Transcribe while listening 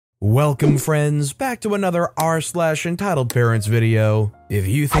Welcome friends, back to another rSlash Entitled Parents video. If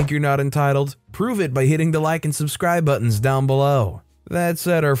you think you're not entitled, prove it by hitting the like and subscribe buttons down below. That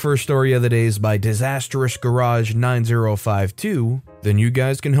said, our first story of the day is by Disastrous Garage 9052. Then you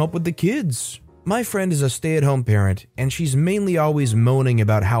guys can help with the kids. My friend is a stay-at-home parent, and she's mainly always moaning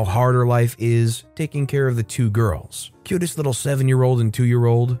about how hard her life is taking care of the two girls. Cutest little 7-year-old and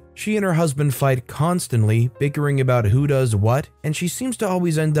 2-year-old. She and her husband fight constantly, bickering about who does what, and she seems to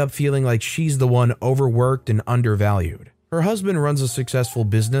always end up feeling like she's the one overworked and undervalued. Her husband runs a successful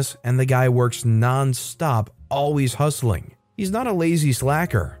business, and the guy works non-stop, always hustling. He's not a lazy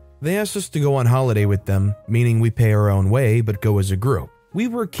slacker. They asked us to go on holiday with them, meaning we pay our own way but go as a group. We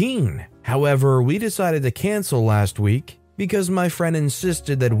were keen. However, we decided to cancel last week because my friend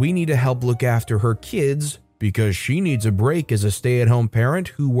insisted that we need to help look after her kids because she needs a break as a stay-at-home parent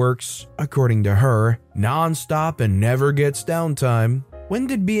who works, according to her, non-stop and never gets downtime. When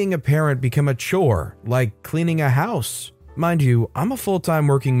did being a parent become a chore, like cleaning a house? Mind you, I'm a full-time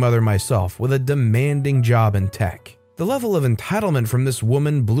working mother myself with a demanding job in tech. The level of entitlement from this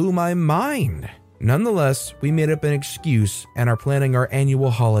woman blew my mind. Nonetheless, we made up an excuse and are planning our annual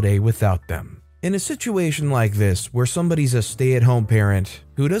holiday without them. In a situation like this, where somebody's a stay-at-home parent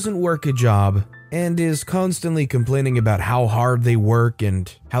who doesn't work a job and is constantly complaining about how hard they work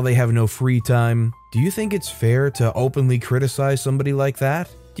and how they have no free time, do you think it's fair to openly criticize somebody like that?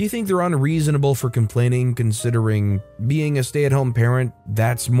 Do you think they're unreasonable for complaining considering being a stay-at-home parent,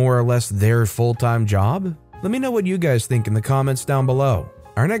 that's more or less their full-time job? Let me know what you guys think in the comments down below.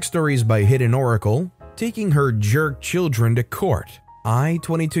 Our next story is by Hidden Oracle, taking her jerk children to court. I,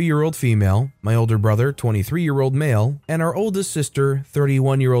 22-year-old female, my older brother, 23-year-old male, and our oldest sister,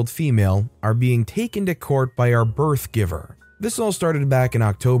 31-year-old female, are being taken to court by our birth giver. This all started back in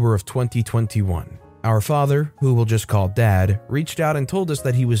October of 2021. Our father, who we'll just call Dad, reached out and told us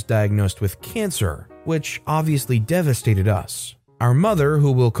that he was diagnosed with cancer, which obviously devastated us. Our mother,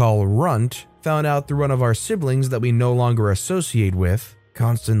 who we'll call Runt, found out through one of our siblings that we no longer associate with.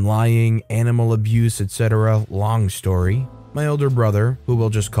 Constant lying, animal abuse, etc. Long story. My older brother, who we'll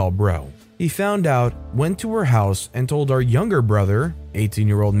just call Bro. He found out, went to her house, and told our younger brother,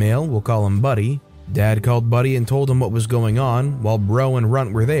 18-year-old male, we'll call him Buddy. Dad called Buddy and told him what was going on while Bro and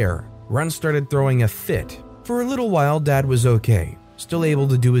Runt were there. Runt started throwing a fit. For a little while, Dad was okay. Still able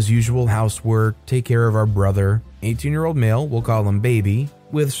to do his usual housework, take care of our brother, 18-year-old male, we'll call him Baby,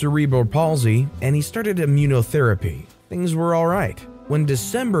 with cerebral palsy, and he started immunotherapy. Things were alright. When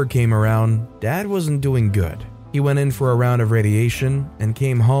December came around, Dad wasn't doing good. He went in for a round of radiation and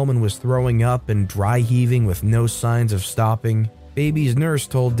came home and was throwing up and dry heaving with no signs of stopping. Baby's nurse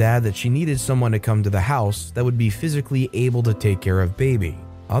told Dad that she needed someone to come to the house that would be physically able to take care of Baby.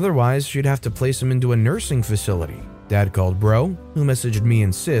 Otherwise, she'd have to place him into a nursing facility. Dad called Bro, who messaged me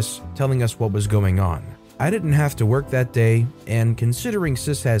and Sis, telling us what was going on. I didn't have to work that day, and considering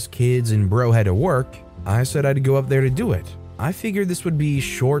Sis has kids and Bro had to work, I said I'd go up there to do it. I figured this would be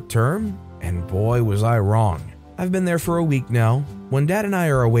short term, and boy was I wrong. I've been there for a week now, when Dad and I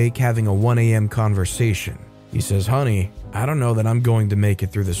are awake having a 1 a.m. conversation. He says, "Honey, I don't know that I'm going to make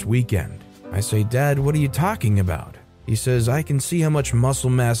it through this weekend." I say, "Dad, what are you talking about?" He says, "I can see how much muscle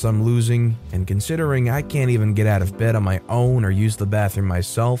mass I'm losing, and considering I can't even get out of bed on my own or use the bathroom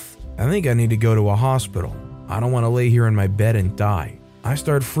myself, I think I need to go to a hospital. I don't want to lay here in my bed and die." I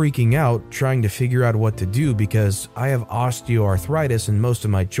start freaking out, trying to figure out what to do because I have osteoarthritis in most of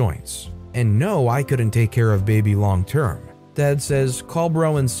my joints. And no, I couldn't take care of Baby long term. Dad says, "Call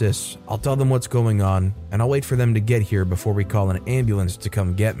Bro and Sis, I'll tell them what's going on, and I'll wait for them to get here before we call an ambulance to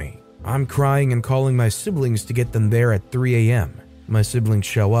come get me." I'm crying and calling my siblings to get them there at 3 a.m. My siblings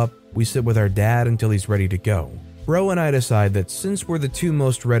show up, we sit with our dad until he's ready to go. Bro and I decide that since we're the two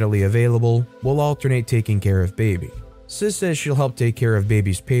most readily available, we'll alternate taking care of Baby. Sis says she'll help take care of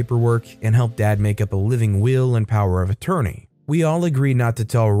Baby's paperwork and help Dad make up a living will and power of attorney. We all agree not to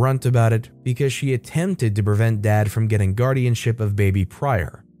tell Runt about it because she attempted to prevent Dad from getting guardianship of Baby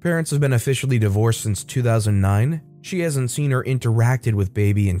prior. Parents have been officially divorced since 2009. She hasn't seen or interacted with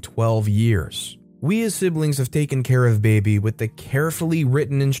Baby in 12 years. We as siblings have taken care of Baby with the carefully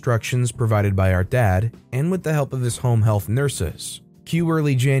written instructions provided by our dad and with the help of his home health nurses. Cue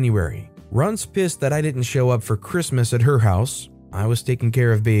early January. Runt's pissed that I didn't show up for Christmas at her house. I was taking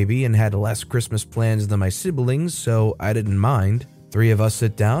care of Baby and had less Christmas plans than my siblings, so I didn't mind. 3 of us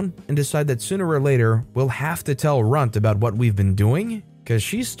sit down and decide that sooner or later we'll have to tell Runt about what we've been doing, cause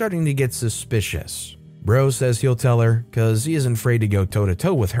she's starting to get suspicious. Bro says he'll tell her cause he isn't afraid to go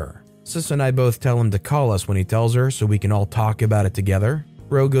toe-to-toe with her. Sis and I both tell him to call us when he tells her so we can all talk about it together.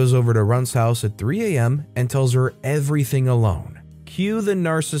 Bro goes over to Runt's house at 3 a.m. and tells her everything alone. Cue the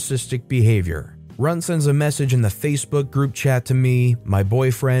narcissistic behavior. Runt sends a message in the Facebook group chat to me, my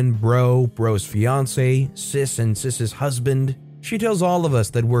boyfriend, bro's fiance, sis and sis's husband. She tells all of us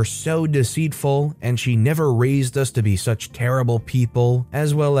that we're so deceitful and she never raised us to be such terrible people,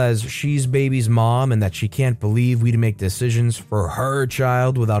 as well as she's baby's mom and that she can't believe we'd make decisions for her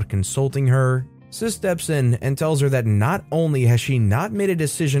child without consulting her. Sis steps in and tells her that not only has she not made a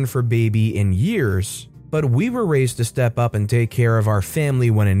decision for baby in years, but we were raised to step up and take care of our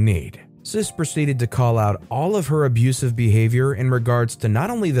family when in need. Sis proceeded to call out all of her abusive behavior in regards to not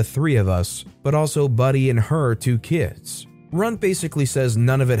only the three of us, but also Buddy and her 2 kids. Runt basically says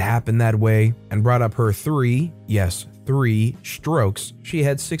none of it happened that way and brought up her 3 strokes she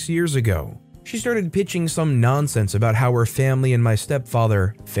had 6 years ago. She started pitching some nonsense about how her family and my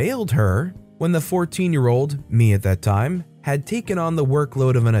stepfather failed her when the 14-year-old, me at that time, had taken on the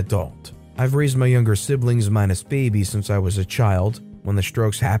workload of an adult. I've raised my younger siblings minus baby since I was a child. When the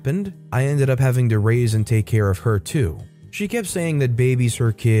strokes happened, I ended up having to raise and take care of her too. She kept saying that baby's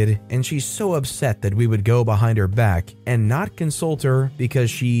her kid, and she's so upset that we would go behind her back and not consult her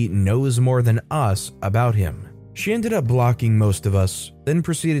because she knows more than us about him. She ended up blocking most of us, then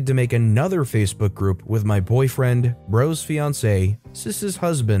proceeded to make another Facebook group with my boyfriend, bro's fiance, sis's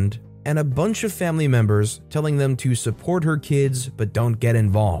husband, and a bunch of family members telling them to support her kids but don't get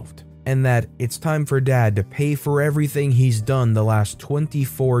involved, and that it's time for dad to pay for everything he's done the last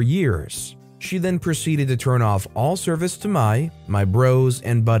 24 years. She then proceeded to turn off all service to my bro's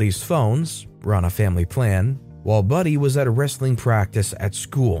and Buddy's phones, we're on a family plan, while Buddy was at a wrestling practice at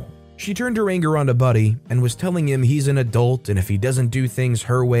school. She turned her anger onto Buddy and was telling him he's an adult and if he doesn't do things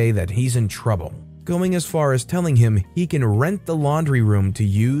her way that he's in trouble. Going as far as telling him he can rent the laundry room to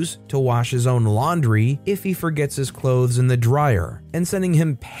use to wash his own laundry if he forgets his clothes in the dryer, and sending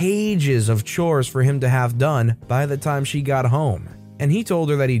him pages of chores for him to have done by the time she got home. And he told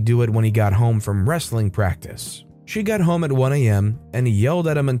her that he'd do it when he got home from wrestling practice. She got home at 1 a.m. and he yelled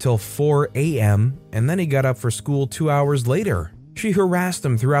at him until 4 a.m. and then he got up for school 2 hours later. She harassed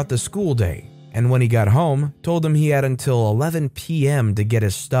him throughout the school day, and when he got home, told him he had until 11 p.m. to get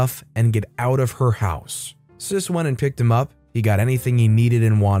his stuff and get out of her house. Sis went and picked him up, he got anything he needed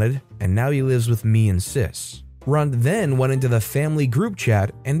and wanted, and now he lives with me and Sis. Runt then went into the family group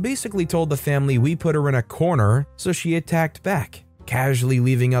chat and basically told the family we put her in a corner, so she attacked back, casually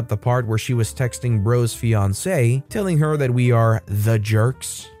leaving out the part where she was texting bro's fiance, telling her that we are the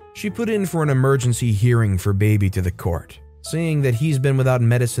jerks. She put in for an emergency hearing for baby to the court, saying that he's been without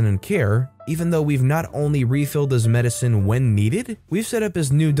medicine and care, even though we've not only refilled his medicine when needed, we've set up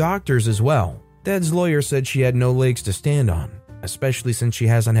his new doctors as well. Dad's lawyer said she had no legs to stand on, especially since she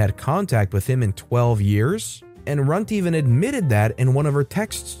hasn't had contact with him in 12 years, and Runt even admitted that in one of her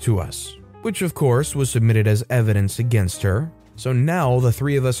texts to us, which of course was submitted as evidence against her. So now the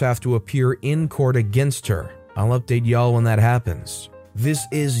 3 of us have to appear in court against her. I'll update y'all when that happens. This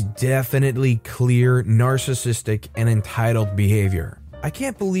is definitely clear narcissistic and entitled behavior. I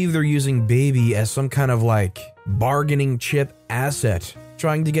can't believe they're using baby as some kind of bargaining chip asset,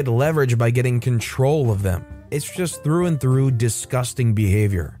 trying to get leverage by getting control of them. It's just through and through disgusting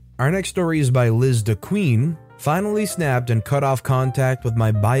behavior. Our next story is by Liz DeQueen. Finally snapped and cut off contact with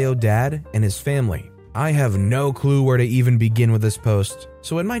my bio dad and his family. I have no clue where to even begin with this post,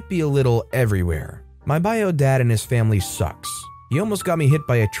 so it might be a little everywhere. My bio dad and his family sucks. He almost got me hit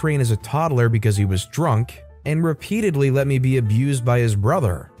by a train as a toddler because he was drunk, and repeatedly let me be abused by his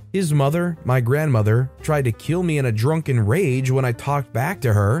brother. His mother, my grandmother, tried to kill me in a drunken rage when I talked back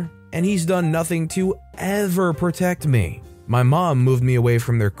to her, and he's done nothing to ever protect me. My mom moved me away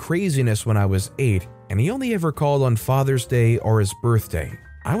from their craziness when I was 8, and he only ever called on Father's Day or his birthday.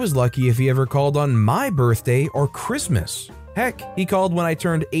 I was lucky if he ever called on my birthday or Christmas. Heck, he called when I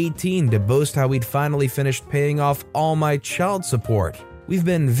turned 18 to boast how we'd finally finished paying off all my child support. We've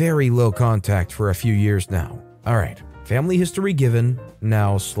been very low contact for a few years now. Alright, family history given,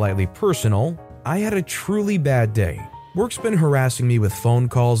 now slightly personal. I had a truly bad day. Work's been harassing me with phone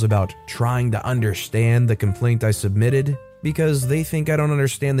calls about trying to understand the complaint I submitted because they think I don't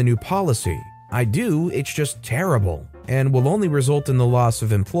understand the new policy. I do, it's just terrible, and will only result in the loss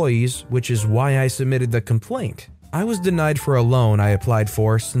of employees, which is why I submitted the complaint. I was denied for a loan I applied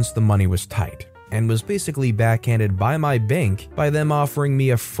for since the money was tight, and was basically backhanded by my bank by them offering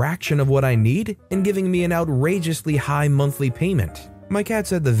me a fraction of what I need and giving me an outrageously high monthly payment. My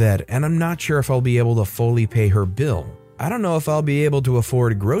cat's at the vet, and I'm not sure if I'll be able to fully pay her bill. I don't know if I'll be able to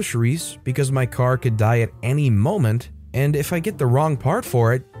afford groceries because my car could die at any moment, and if I get the wrong part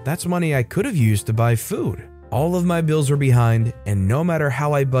for it, that's money I could have used to buy food. All of my bills are behind, and no matter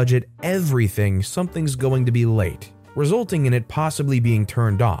how I budget everything, something's going to be late. resulting in it possibly being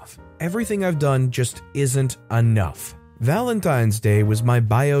turned off. Everything I've done just isn't enough. Valentine's Day was my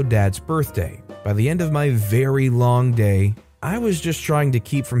bio dad's birthday. By the end of my very long day, I was just trying to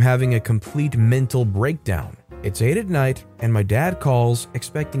keep from having a complete mental breakdown. It's 8 at night, and my dad calls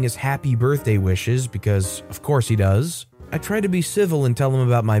expecting his happy birthday wishes because, of course, he does. I try to be civil and tell him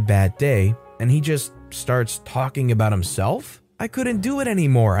about my bad day, and he just starts talking about himself? I couldn't do it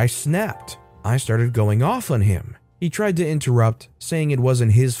anymore. I snapped. I started going off on him. He tried to interrupt, saying it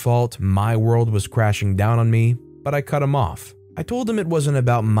wasn't his fault, my world was crashing down on me, but I cut him off. I told him it wasn't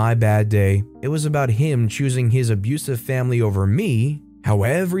about my bad day, it was about him choosing his abusive family over me, how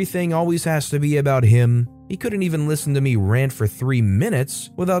everything always has to be about him. He couldn't even listen to me rant for 3 minutes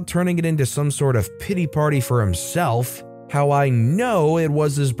without turning it into some sort of pity party for himself. How I know it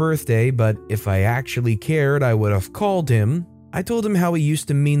was his birthday, but if I actually cared, I would have called him. I told him how he used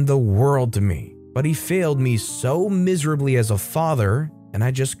to mean the world to me, but he failed me so miserably as a father, and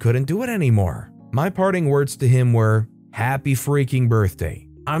I just couldn't do it anymore. My parting words to him were, "Happy freaking birthday.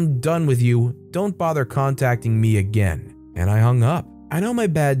 I'm done with you. Don't bother contacting me again." And I hung up. I know my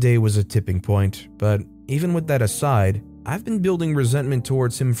bad day was a tipping point, but even with that aside, I've been building resentment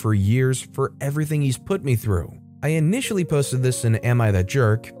towards him for years for everything he's put me through. I initially posted this in Am I the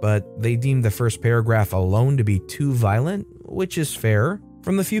Jerk, but they deemed the first paragraph alone to be too violent, which is fair.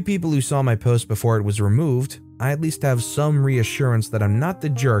 From the few people who saw my post before it was removed, I at least have some reassurance that I'm not the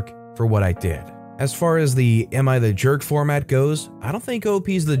jerk for what I did. As far as the Am I the Jerk format goes, I don't think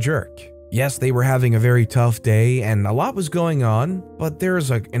OP's the jerk. Yes, they were having a very tough day and a lot was going on, but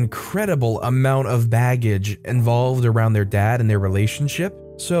there's an incredible amount of baggage involved around their dad and their relationship.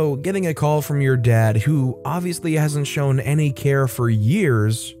 So getting a call from your dad, who obviously hasn't shown any care for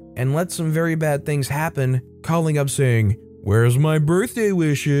years and let some very bad things happen, calling up saying, "Where's my birthday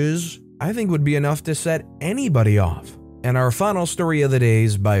wishes?" I think would be enough to set anybody off. And our final story of the day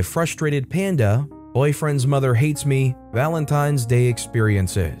is by Frustrated Panda, Boyfriend's Mother Hates Me, Valentine's Day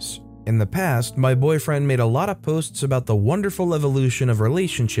Experiences. In the past, my boyfriend made a lot of posts about the wonderful evolution of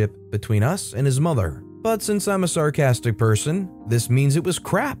relationship between us and his mother. But since I'm a sarcastic person, this means it was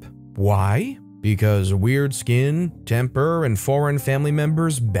crap. Why? Because weird skin, temper, and foreign family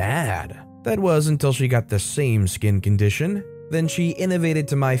members bad. That was until she got the same skin condition. Then she innovated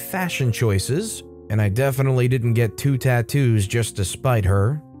to my fashion choices, and I definitely didn't get 2 tattoos just to spite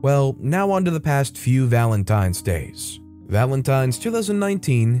her. Well, now on to the past few Valentine's Days. Valentine's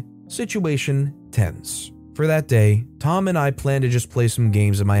 2019, situation tense. For that day, Tom and I planned to just play some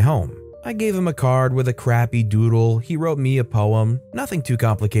games at my home. I gave him a card with a crappy doodle, he wrote me a poem, nothing too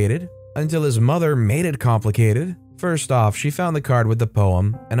complicated, until his mother made it complicated. First off, she found the card with the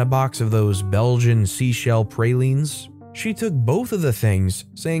poem and a box of those Belgian seashell pralines. She took both of the things,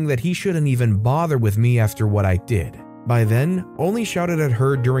 saying that he shouldn't even bother with me after what I did. By then, only shouted at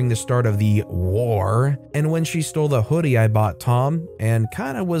her during the start of the war, and when she stole the hoodie I bought Tom, and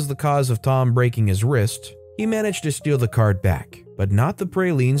kinda was the cause of Tom breaking his wrist, he managed to steal the card back, but not the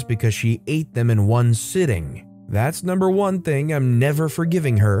pralines because she ate them in one sitting. That's number one thing I'm never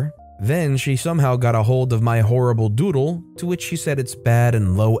forgiving her. Then she somehow got a hold of my horrible doodle, to which she said it's bad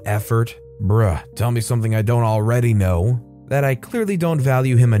and low effort. Bruh, tell me something I don't already know. That I clearly don't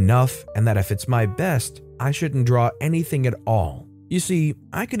value him enough, and that if it's my best, I shouldn't draw anything at all. You see,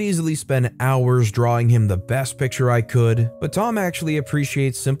 I could easily spend hours drawing him the best picture I could, but Tom actually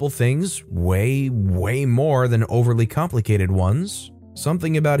appreciates simple things way more than overly complicated ones.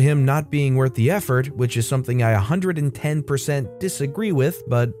 Something about him not being worth the effort, which is something I 110% disagree with,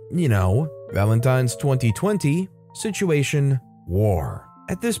 but you know. Valentine's 2020, situation, war.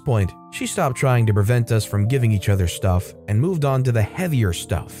 At this point, she stopped trying to prevent us from giving each other stuff and moved on to the heavier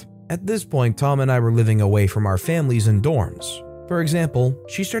stuff. At this point, Tom and I were living away from our families in dorms. For example,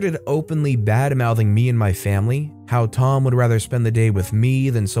 she started openly bad-mouthing me and my family, how Tom would rather spend the day with me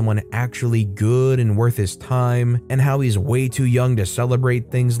than someone actually good and worth his time, and how he's way too young to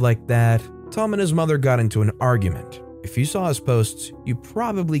celebrate things like that. Tom and his mother got into an argument. If you saw his posts, you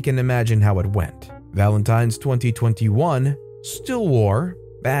probably can imagine how it went. Valentine's 2021, still war,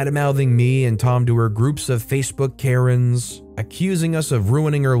 bad-mouthing me and Tom to her groups of Facebook Karens, accusing us of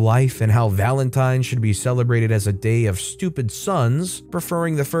ruining her life and how Valentine's should be celebrated as a day of stupid sons,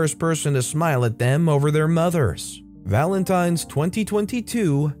 preferring the first person to smile at them over their mothers. Valentine's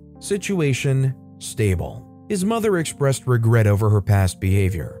 2022, situation stable. His mother expressed regret over her past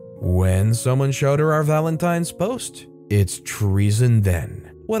behavior. When someone showed her our Valentine's post, it's treason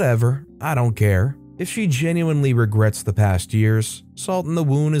then. Whatever, I don't care. If she genuinely regrets the past years, salt in the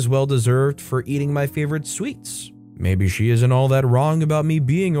wound is well deserved for eating my favorite sweets. Maybe she isn't all that wrong about me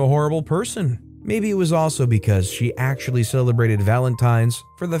being a horrible person. Maybe it was also because she actually celebrated Valentine's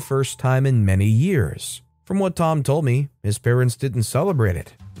for the first time in many years. From what Tom told me, his parents didn't celebrate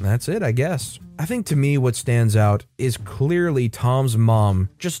it. That's it, I guess. I think to me what stands out is clearly Tom's mom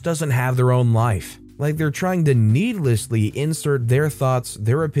just doesn't have their own life. Like they're trying to needlessly insert their thoughts,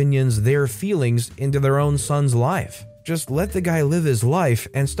 their opinions, their feelings into their own son's life. Just let the guy live his life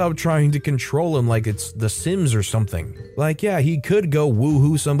and stop trying to control him like it's The Sims or something. Like, yeah, he could go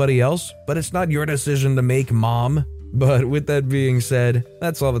woohoo somebody else, but it's not your decision to make, Mom. But with that being said,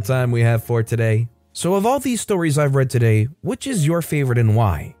 that's all the time we have for today. So of all these stories I've read today, which is your favorite and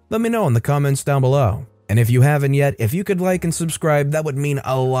why? Let me know in the comments down below. And if you haven't yet, if you could like and subscribe, that would mean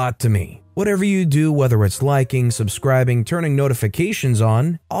a lot to me. Whatever you do, whether it's liking, subscribing, turning notifications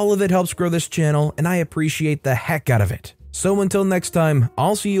on, all of it helps grow this channel and I appreciate the heck out of it. So until next time,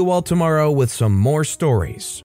 I'll see you all tomorrow with some more stories.